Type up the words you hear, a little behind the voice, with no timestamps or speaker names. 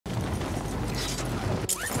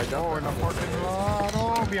I don't in the parking lot.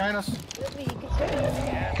 Oh, behind us.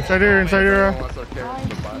 Inside here, inside here.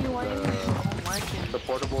 The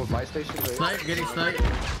portable buy station. Snipe, getting sniped.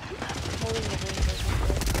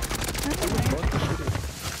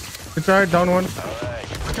 Inside, down one.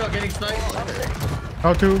 Watch out, getting sniped.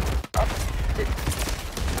 Out two.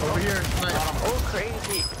 Over here, snipe. Oh,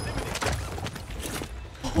 crazy.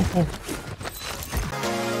 Oh.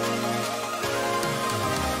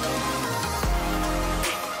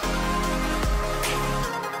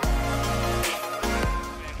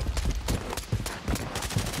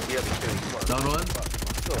 Down one.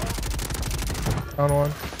 Down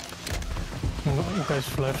one. You guys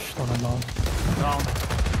flashed on and on. Down.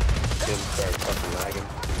 Jim started fucking lagging.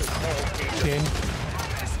 Game.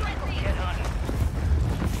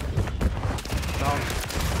 Down.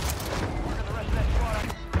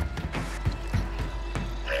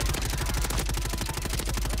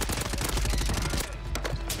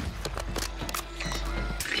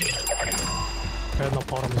 No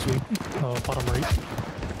bottom is weak. Bottom right.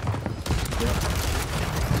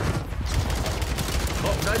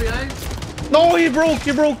 Oh, guy behind. No, he broke,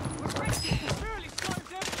 he broke.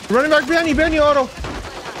 Running back behind you, Otto.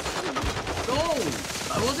 No!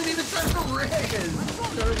 I wasn't even trying to res.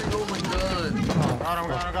 Oh my god. Got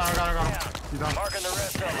him. He's done. Marking the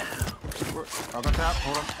rest of them. I'll go tap.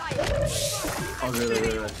 Hold on. Oh,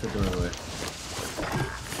 good. I should go away.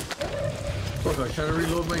 Fuck, I was trying to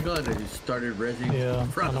reload my gun and he started resing. Yeah,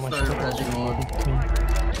 Front I know my started shit. resing on.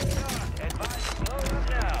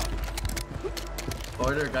 Oh,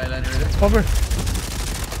 there, guy landing right there. Over.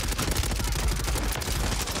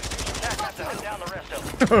 Down the rest of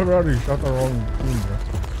them. Roddy shot the wrong team, bro.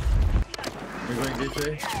 We're going this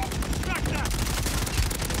way.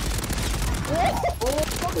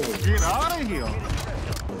 Get out of here.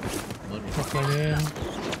 Fucking in.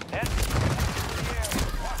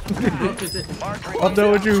 Up there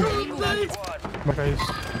with you. My guys.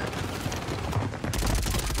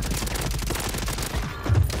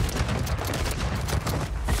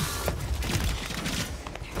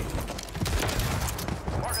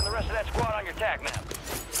 Marking the rest of that squad on your tac map.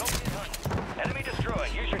 Go get hunting. Enemy destroyed.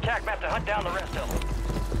 Use your tac map to hunt down the rest of them.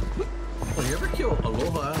 Oh, you ever kill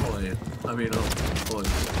Aloha Alloy? I mean,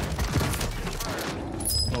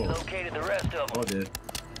 You located the rest of them. oh, dude.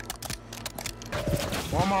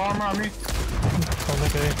 One more armor on me. On the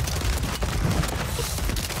guy.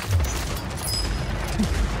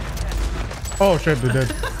 Oh shit, they're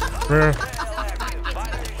dead. Rare.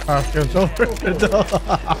 Ah, shit, so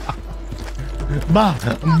Bah!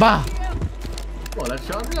 Oh, that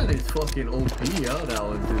shotgun is fucking OP, yeah, that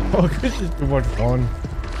one, too. Oh, this is too much fun.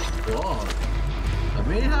 Wow. I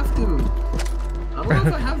may have to. I don't know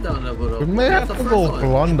if I have that one, but We may have to go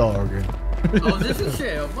Blondar again. Oh, this is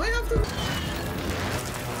shit. I might have to.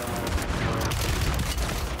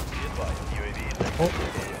 Oh.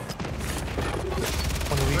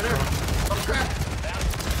 On the weak one. Oh, crap.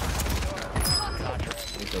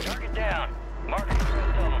 Target down. Marking the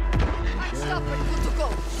rest of them. Stop and good to go.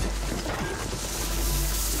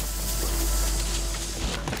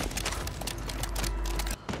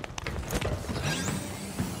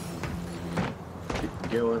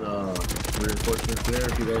 Get one reinforcements there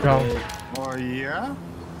if you guys Go. need. Oh yeah.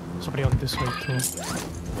 Somebody on this way too.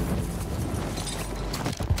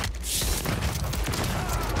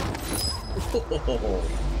 Oh.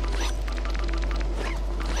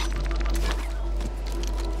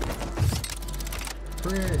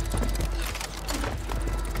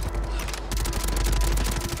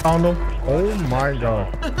 Found him. Oh my god.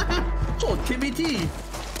 Oh, Timmy T.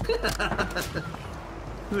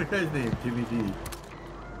 What's his name? Timmy T.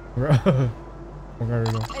 Okay, we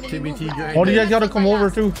go. Timmy T. All these guys gotta come over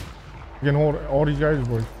too. You can hold all these guys,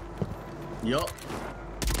 boys. Yup.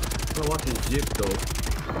 I want this zip though.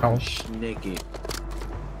 Ow. Naked.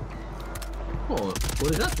 Oh,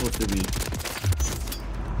 what is that supposed to be?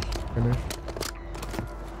 Finish.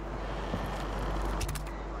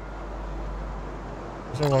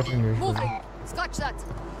 Still watching this. Moving. Scotch that.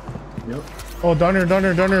 Yep. Oh, down here.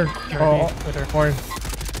 Oh, Better. fine.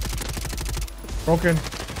 Broken.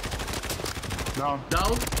 Down.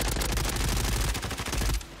 Down.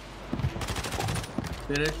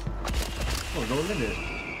 Finish. Oh, no limit.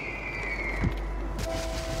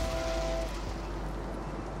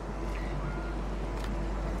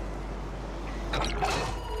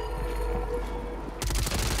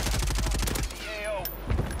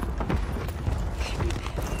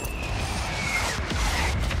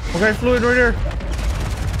 Okay, fluid right here.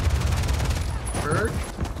 Bird.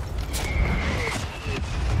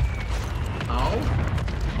 Ow.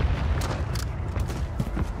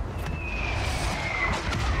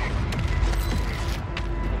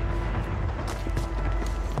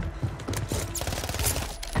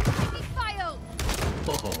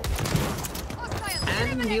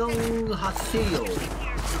 안녕하세요.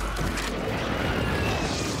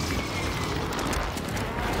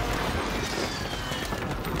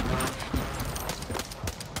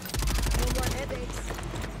 No more headaches.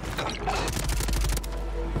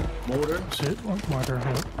 Motor. Shit, what mortar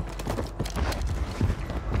hit?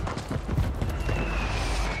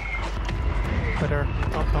 Right there,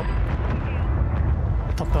 top.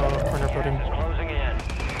 Top the corner building. Is closing in.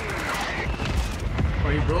 Oh,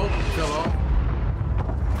 he broke. Fell off.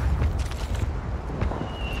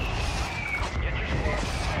 Get your squad.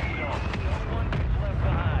 No one gets left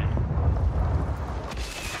behind.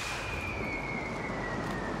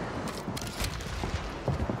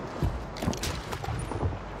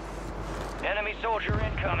 Enemy soldier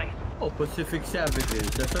incoming. Oh, Pacific Savages.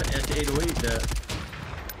 That's an S808 that.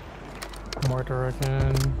 Mortar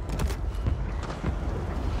again.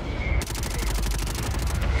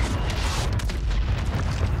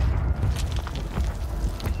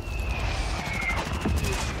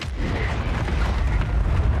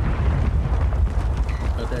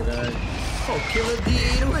 Got that guy. Oh, killer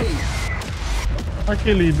D808. I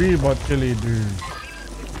kill B, but kill D.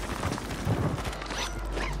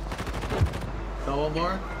 Got one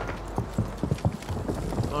more.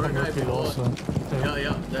 Other guy Maybe below us. also.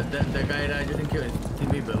 Yeah. That guy that I just killed his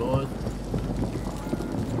teammate below us.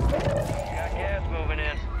 Got gas moving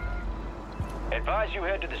in. Advise you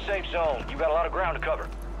head to the safe zone. You got a lot of ground to cover.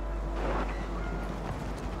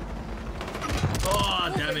 Oh,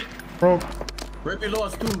 damn it. Broke. Right below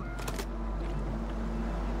us, too.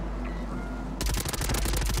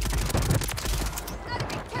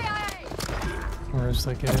 KIA. Where is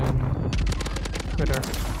the game? Right there.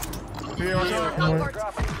 Here, what's up? Outward.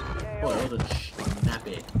 Oh, that was a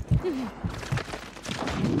snappy.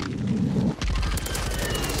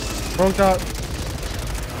 Broke that.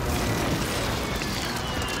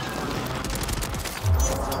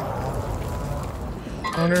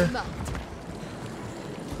 Corner. Marked.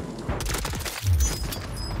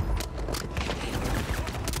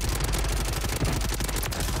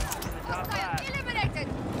 Eliminated.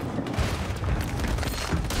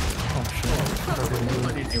 Oh shit.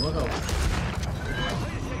 What did he look up?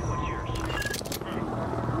 What's yours?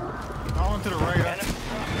 I went to the right.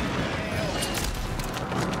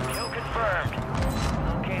 Kill confirmed.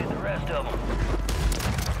 Located the rest of them.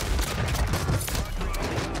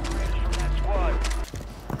 From that squad.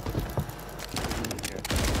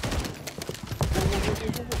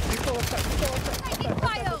 Taking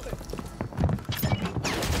fire.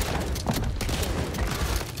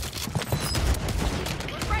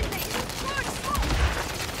 Friendly. Forward smoke.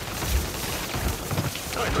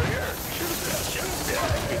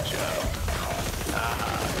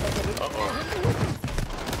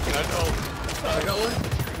 I got one.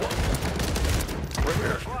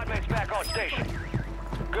 Squad mates back on station.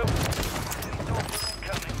 Good.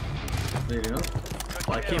 Incoming. There you go.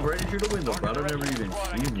 Oh, I came right in through the window, bro. I never even Squad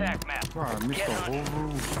on seen your me. attack map. Bro, I missed the whole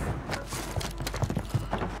roof.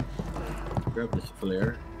 Grab this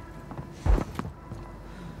flare.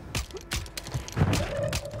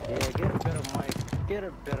 Yeah, get a better mic. Get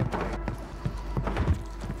a better mic.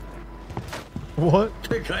 What?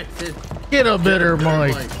 The guy said, Get a better mic.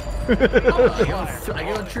 Oh, I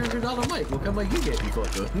get a $300 mic. What kind of mic you get, you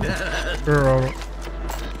fucker? Girl.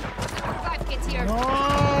 5 kids here. No!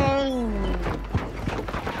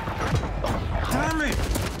 Damn it!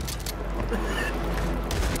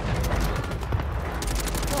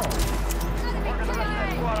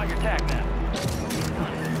 Squad on your attack map.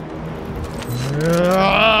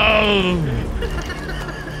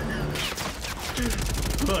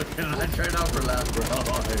 Look, I tried out for last, bro.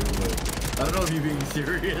 I don't know if you're being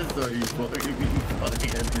serious or you fucking being funny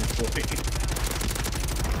at this point.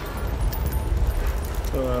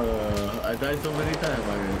 I died so many times.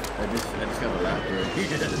 I just gotta laugh at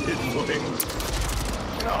this point.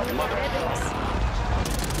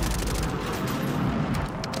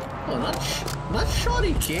 Oh, not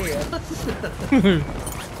shoddy kid.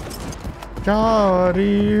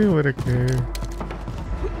 Johnny Whitaker.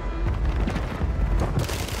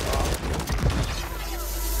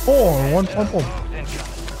 Oh, one pump him.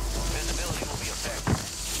 Visibility will be affected.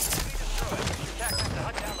 Attack map to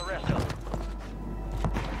hunt down the rest of them.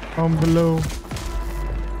 Down below.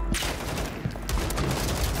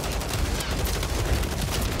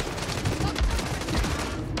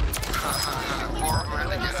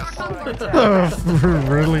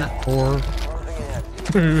 Really poor.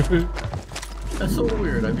 That's so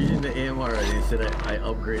weird. I'm using the AMR and they said I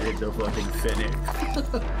upgraded the fucking Fennec.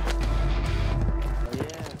 Oh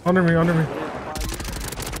yeah. Under me, under me.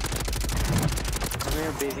 Come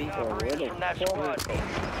here, baby. Oh, really? From that squad.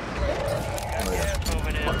 Oh, yeah.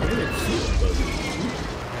 moving in. Fuck, I didn't see it,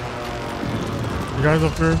 You guys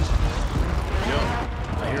up there? Yo,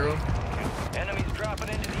 I hear him. Enemies dropping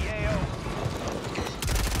into the AO.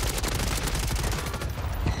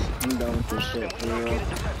 I'm done with this shit, And we bro. located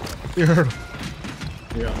the rest. You heard him.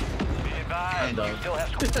 Yeah. Be advised, I'm done. you still have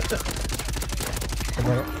squad.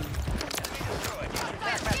 About it.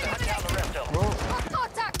 Attack map to hunt down the rest of them.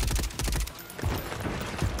 Contact!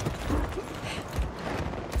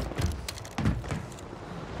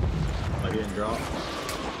 I didn't drop.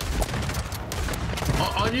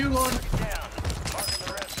 On you, on. Down. Marking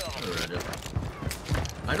the rest of them.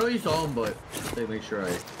 I know you saw him, but they make sure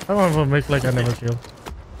I. I want to make like I never killed.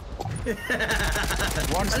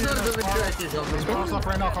 One I season thought it was of a make sure I see something. Spawn's up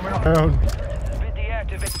right now, coming up. Down. Been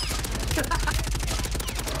deactivated.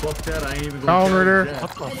 Fuck that, I ain't even Down going right there.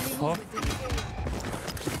 What the fuck?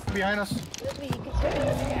 Behind us.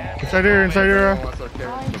 Inside here, inside here.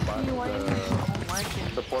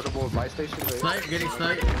 The portable buy station. Snipe, getting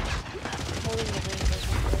sniped.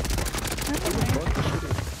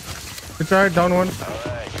 Inside, down one.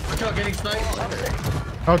 Watch out, getting sniped.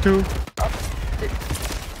 Out two.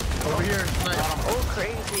 Over here, snipe. Oh,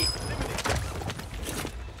 crazy.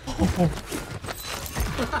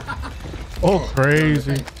 Oh,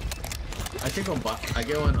 crazy. I think I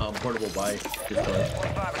get one portable buy. Just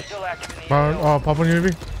 25 are still active in the Bound, AO. popping you,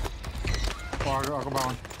 maybe? Oh, I'll go by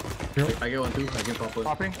one. I get one too. I can pop one.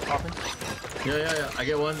 Popping. Yeah. I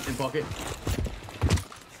get one in pocket.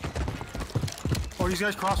 Oh, these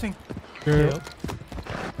guys crossing. Yeah.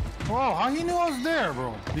 Whoa, how he knew I was there,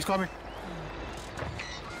 bro? He's coming.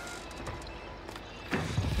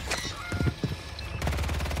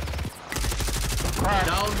 Crack.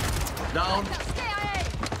 Down. Down the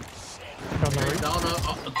right. Down. To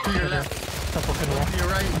your left. The fucking wall. To your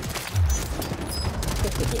right.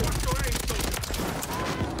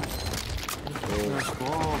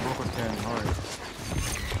 Oh, broke a 10. Alright.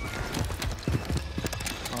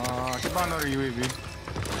 Get by another UAV.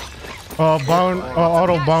 Bound,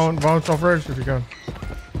 auto bounce off first if you can.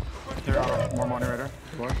 There are more money right there.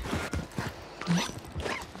 What?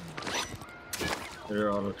 There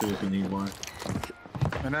are auto too if you need one.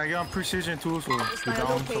 And I got precision too, so you're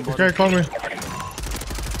down somebody. Okay, call me.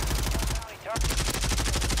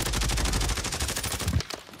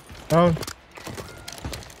 Down.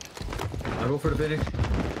 I go for the finish.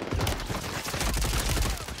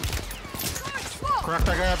 Crack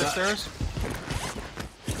that guy up the stairs.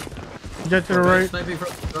 Get to the right. Sniping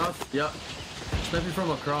from across. Yeah. Sniping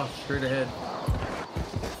from across, straight ahead.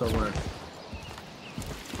 Somewhere.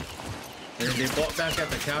 And they bought back at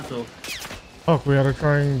the castle. Fuck, we gotta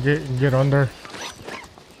try and get under.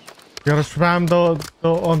 You gotta spam the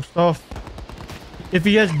stuff. If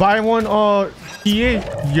you guys buy one PA, you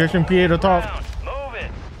guys can PA the top. Move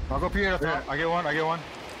it. I'll go Pierre. I get one.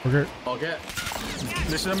 Okay. Okay.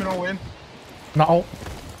 Listen, let me know when. No.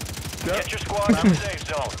 Get your squad to the safe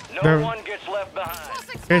zone. No There. one gets left behind.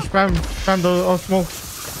 Okay, spam the smoke.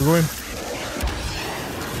 We're going.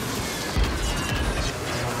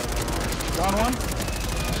 Down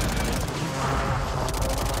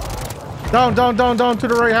one. Down to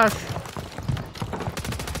the right hash.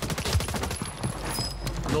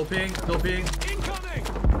 No ping. Incoming.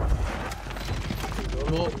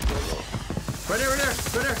 No. Right there.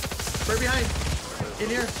 Right behind. In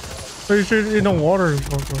here. So you should in the water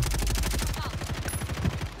also.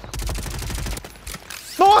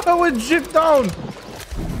 No, I went shit down.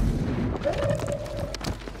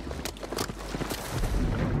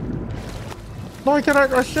 No, I cannot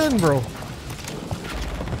rush in, bro.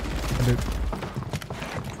 I did.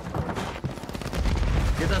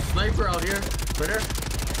 Get that sniper out here. Right there.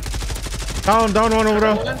 Down one over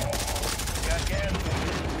there. Got gas.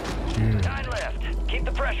 9 left. Keep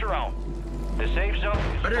the pressure on. The safe zone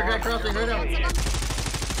is Right there, guy far from crossing your right now. location.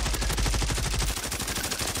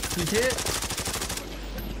 He's hit.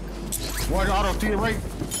 One auto to your right.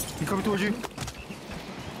 He coming towards you.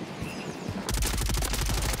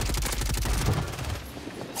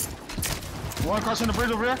 One crossing the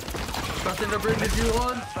bridge over there. Crossing the bridge with you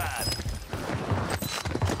on.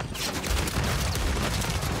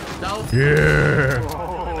 Down. Yeah.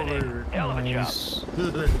 Hell of a job.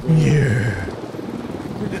 Yeah.